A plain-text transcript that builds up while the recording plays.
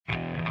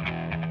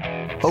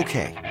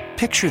Okay,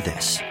 picture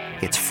this.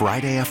 It's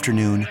Friday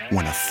afternoon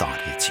when a thought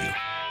hits you.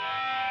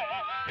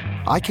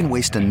 I can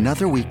waste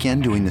another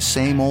weekend doing the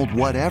same old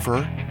whatever,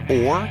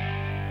 or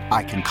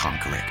I can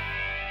conquer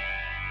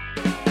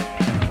it.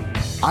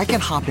 I can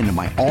hop into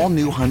my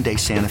all-new Hyundai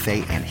Santa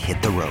Fe and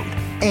hit the road.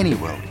 Any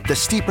road. The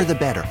steeper, the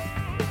better.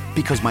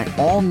 Because my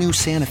all-new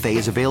Santa Fe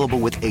is available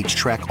with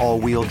H-Track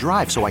all-wheel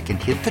drive, so I can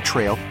hit the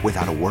trail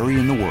without a worry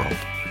in the world.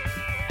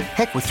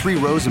 Heck, with 3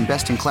 rows and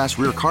best-in-class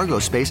rear cargo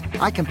space,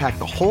 I can pack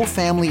the whole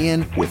family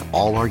in with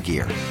all our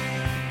gear.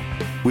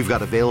 We've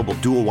got available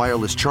dual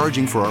wireless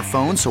charging for our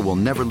phones, so we'll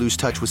never lose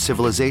touch with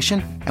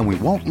civilization, and we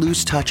won't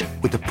lose touch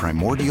with the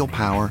primordial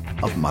power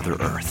of Mother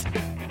Earth.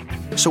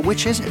 So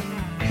which is it?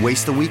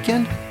 Waste the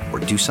weekend or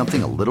do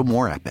something a little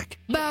more epic?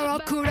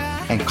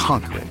 And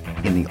conquer it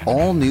in the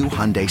all-new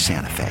Hyundai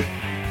Santa Fe.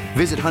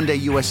 Visit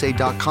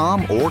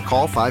HyundaiUSA.com or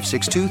call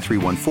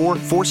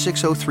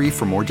 562-314-4603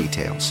 for more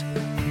details.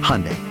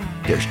 Hyundai,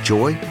 there's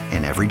joy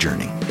in every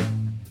journey.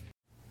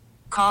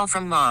 Call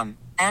from mom.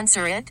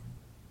 Answer it.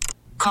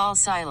 Call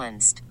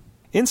silenced.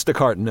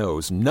 Instacart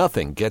knows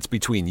nothing gets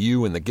between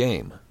you and the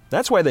game.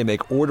 That's why they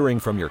make ordering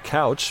from your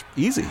couch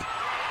easy.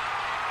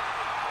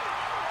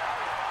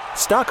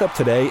 Stock up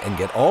today and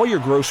get all your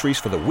groceries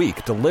for the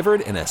week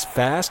delivered in as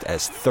fast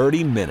as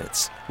 30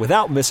 minutes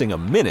without missing a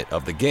minute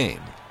of the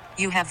game.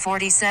 You have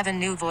 47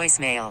 new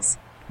voicemails.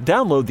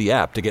 Download the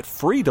app to get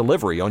free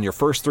delivery on your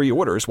first 3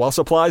 orders while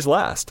supplies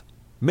last.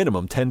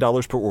 Minimum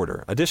 $10 per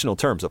order. Additional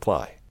terms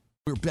apply.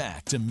 We're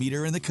back to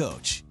Meter and the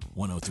Coach.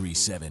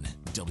 103.7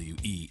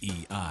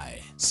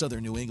 WEEI.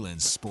 Southern New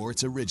England's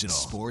Sports Original.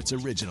 Sports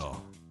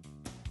Original.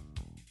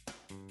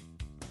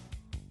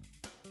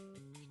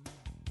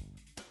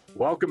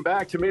 Welcome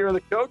back to Meter and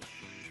the Coach.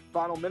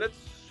 Final minutes.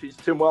 He's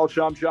Tim Welsh.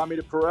 I'm Jon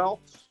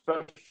Meterperal.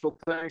 Special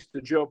thanks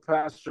to Joe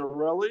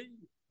Passarelli,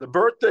 the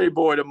birthday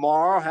boy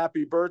tomorrow.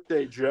 Happy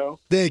birthday, Joe.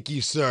 Thank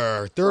you,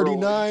 sir.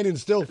 39 and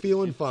still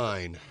feeling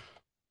fine.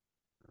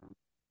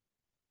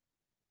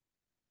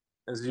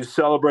 As you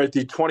celebrate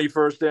the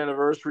 21st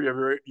anniversary of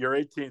your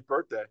 18th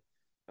birthday.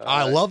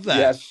 I love that.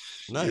 Yes.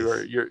 Nice.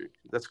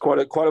 That's quite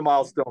a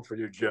milestone for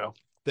you, Joe.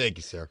 Thank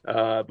you, sir.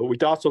 But we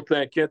also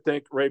can't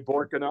thank Ray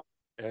Borkina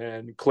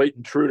and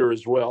Clayton Truder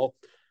as well.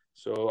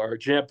 So our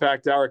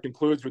jam-packed hour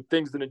concludes with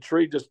things that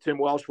intrigue us. Tim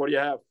Welsh, what do you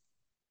have?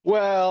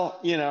 Well,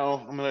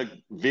 I'm going to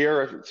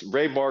veer.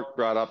 Ray Bork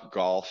brought up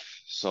golf.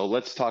 So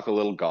let's talk a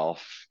little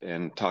golf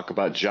and talk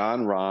about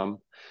John Rahm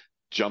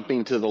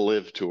jumping to the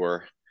Live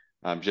Tour.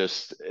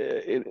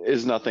 It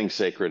is nothing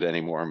sacred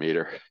anymore,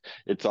 Meter.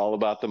 It's all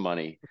about the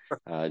money.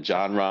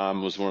 John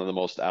Rahm was one of the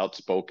most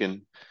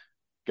outspoken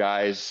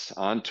guys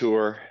on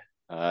tour,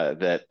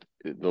 that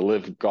the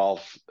Live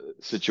golf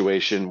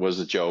situation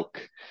was a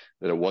joke,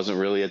 that it wasn't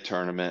really a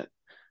tournament,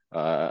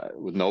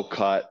 with no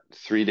cut.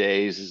 3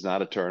 days is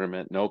not a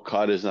tournament. No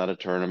cut is not a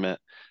tournament.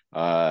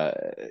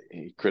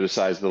 He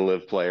criticized the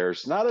Live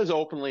players, not as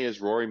openly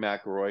as Rory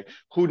McIlroy,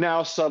 who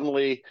now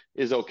suddenly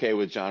is okay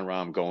with John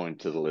Rahm going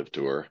to the Live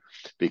Tour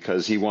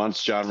because he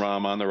wants John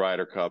Rahm on the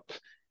Ryder Cup.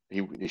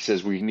 He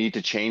says we need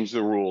to change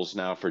the rules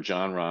now for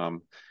John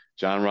Rahm.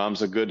 John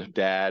Rahm's a good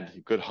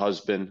dad, good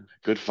husband,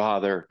 good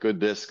father, good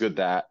this, good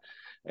that.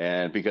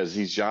 And because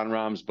he's John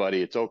Rahm's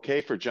buddy, it's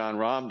okay for John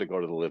Rahm to go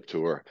to the Live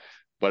Tour,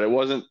 but it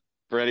wasn't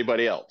for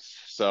anybody else.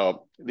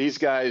 So these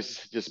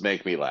guys just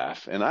make me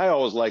laugh. And I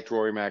always liked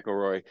Rory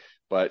McIlroy,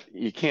 but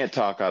you can't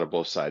talk out of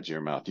both sides of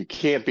your mouth. You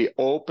can't be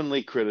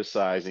openly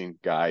criticizing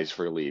guys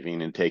for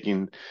leaving and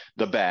taking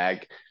the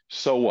bag.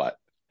 So what?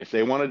 If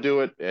they want to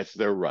do it, it's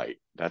their right.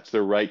 That's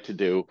their right to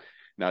do.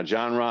 Now,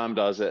 John Rahm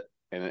does it,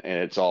 and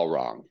it's all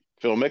wrong.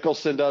 Phil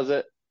Mickelson does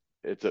it.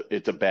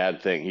 It's a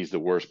bad thing. He's the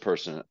worst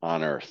person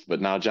on earth.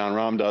 But now John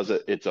Rahm does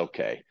it. It's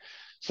okay.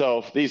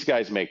 So these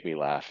guys make me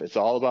laugh. It's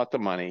all about the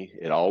money.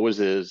 It always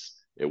is.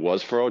 It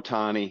was for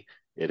Ohtani.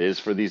 It is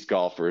for these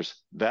golfers.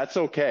 That's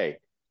okay.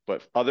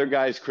 But other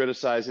guys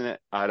criticizing it,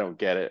 I don't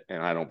get it.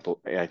 And I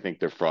think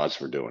they're frauds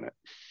for doing it.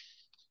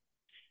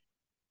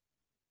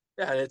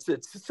 Yeah, it's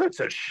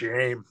such a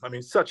shame. I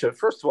mean, first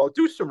of all,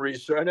 do some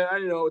research. And I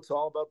know it's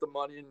all about the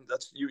money, and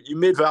that's you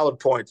made valid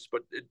points.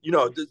 But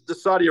the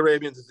Saudi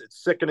Arabians,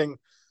 it's sickening.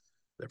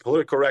 Their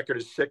political record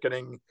is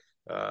sickening.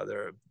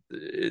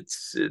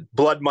 It's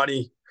blood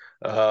money.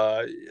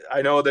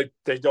 I know that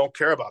they don't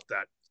care about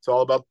that. It's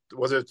all about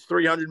whether it's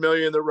 $300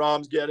 million that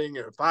Rahm's getting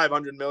or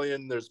 $500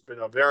 million. There's been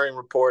varying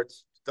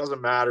reports. It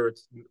doesn't matter.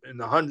 It's in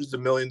the hundreds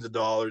of millions of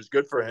dollars.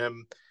 Good for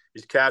him.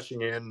 He's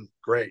cashing in.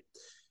 Great.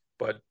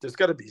 But there's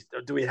got to be.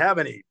 Do we have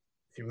any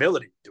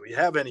humility? Do we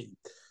have any?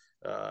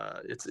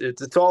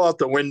 It's all out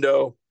the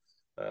window.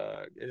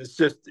 It's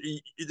just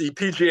the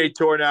PGA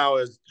Tour now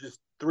is just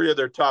 3 of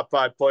their top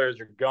 5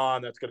 players are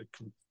gone. That's going to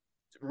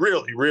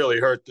really,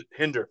 really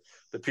hinder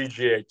the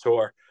PGA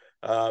Tour.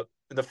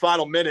 In the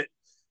final minute,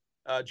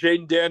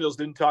 Jayden Daniels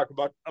didn't talk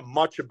about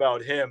much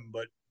about him,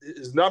 but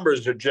his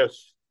numbers are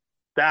just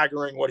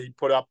staggering. What he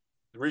put up,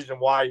 the reason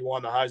why he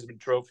won the Heisman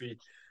Trophy.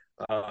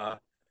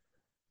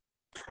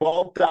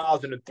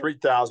 12,000 and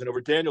 3,000.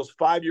 Over Daniels'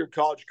 5-year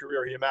college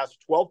career, he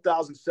amassed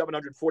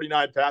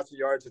 12,749 passing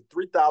yards and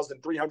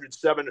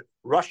 3,307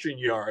 rushing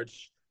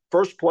yards.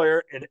 First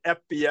player in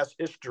FBS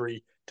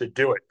history to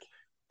do it.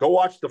 Go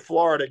watch the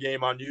Florida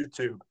game on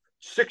YouTube.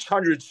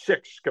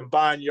 606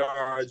 combined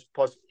yards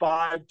plus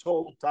 5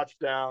 total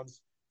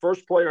touchdowns.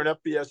 First player in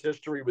FBS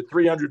history with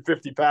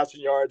 350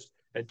 passing yards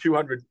and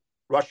 200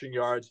 rushing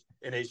yards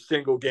in a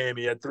single game.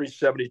 He had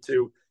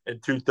 372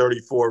 and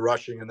 234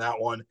 rushing in that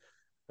one.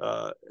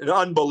 An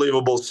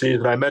unbelievable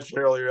season. I mentioned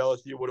earlier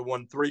LSU would have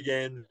won 3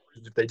 games.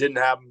 If they didn't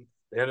have them,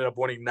 they ended up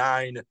winning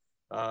 9.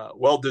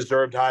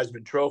 Well-deserved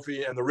Heisman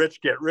Trophy. And the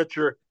rich get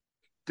richer.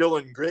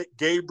 Dylan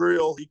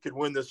Gabriel, he could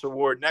win this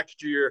award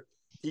next year.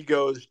 He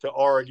goes to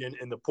Oregon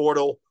in the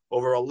portal.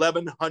 Over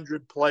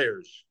 1,100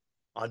 players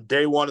on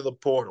day one of the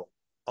portal.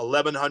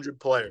 1,100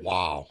 players.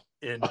 Wow.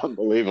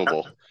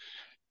 Unbelievable.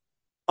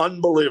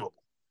 Unbelievable.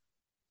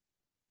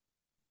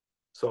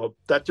 So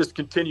that just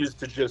continues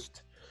to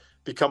just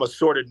become a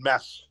sordid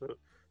mess.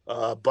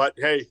 But,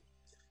 hey,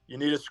 you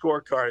need a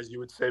scorecard, as you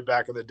would say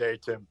back in the day,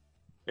 Tim.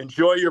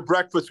 Enjoy your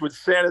breakfast with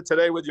Santa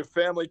today with your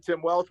family.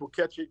 Tim Welsh, we'll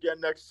catch you again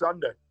next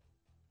Sunday.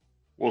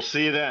 We'll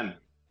see you then.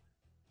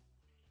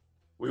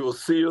 We will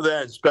see you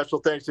then. Special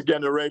thanks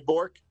again to Ray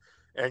Bork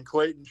and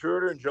Clayton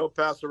Truder and Joe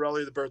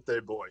Passarelli, the birthday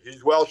boy.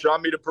 He's Welsh,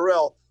 Jon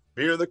Meterperal,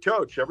 Meter the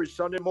Coach, every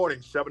Sunday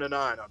morning, 7 to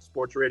 9 on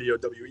Sports Radio,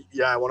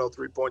 WEEI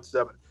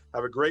 103.7.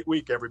 Have a great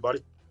week,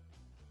 everybody.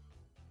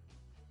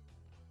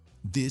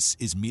 This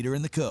is Meter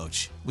and the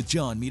Coach with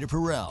Jon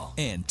Meterperal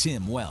and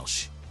Tim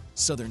Welsh.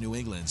 Southern New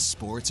England's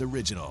sports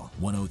original,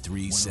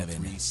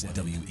 103.7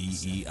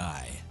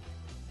 WEEI.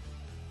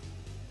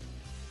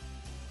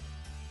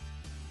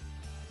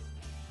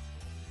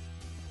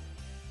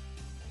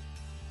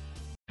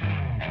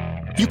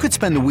 You could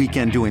spend the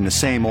weekend doing the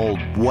same old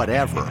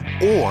whatever,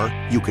 or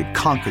you could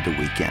conquer the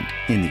weekend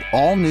in the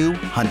all-new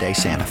Hyundai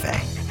Santa Fe.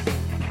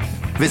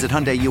 Visit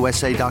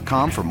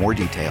HyundaiUSA.com for more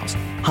details.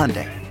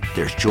 Hyundai,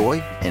 there's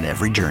joy in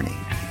every journey.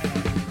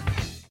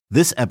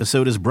 This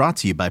episode is brought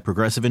to you by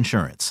Progressive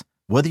Insurance.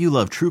 Whether you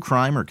love true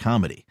crime or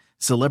comedy,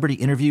 celebrity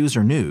interviews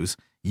or news,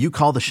 you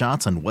call the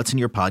shots on what's in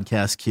your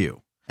podcast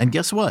queue. And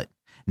guess what?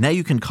 Now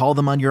you can call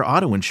them on your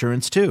auto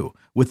insurance too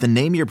with the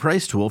Name Your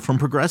Price tool from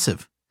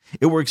Progressive.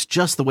 It works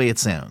just the way it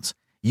sounds.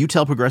 You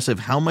tell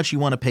Progressive how much you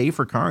want to pay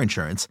for car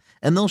insurance,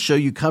 and they'll show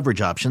you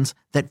coverage options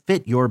that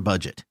fit your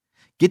budget.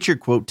 Get your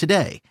quote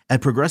today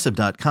at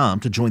Progressive.com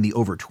to join the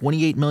over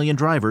 28 million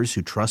drivers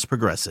who trust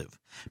Progressive.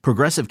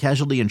 Progressive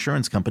Casualty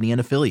Insurance Company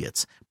and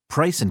Affiliates.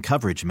 Price and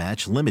coverage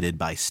match limited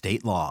by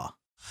state law.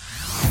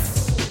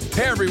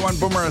 Hey everyone,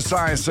 Boomer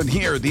Esiason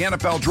here. The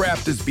NFL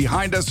draft is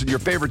behind us and your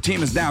favorite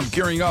team is now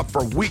gearing up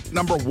for week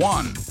number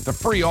 1. The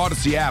free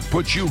Odyssey app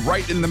puts you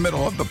right in the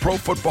middle of the pro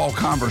football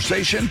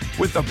conversation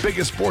with the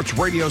biggest sports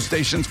radio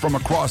stations from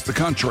across the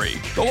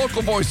country. The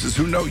local voices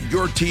who know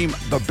your team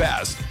the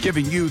best,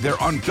 giving you their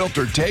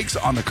unfiltered takes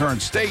on the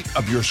current state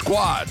of your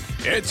squad.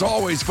 It's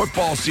always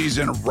football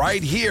season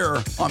right here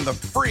on the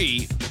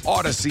free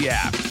Odyssey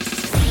app.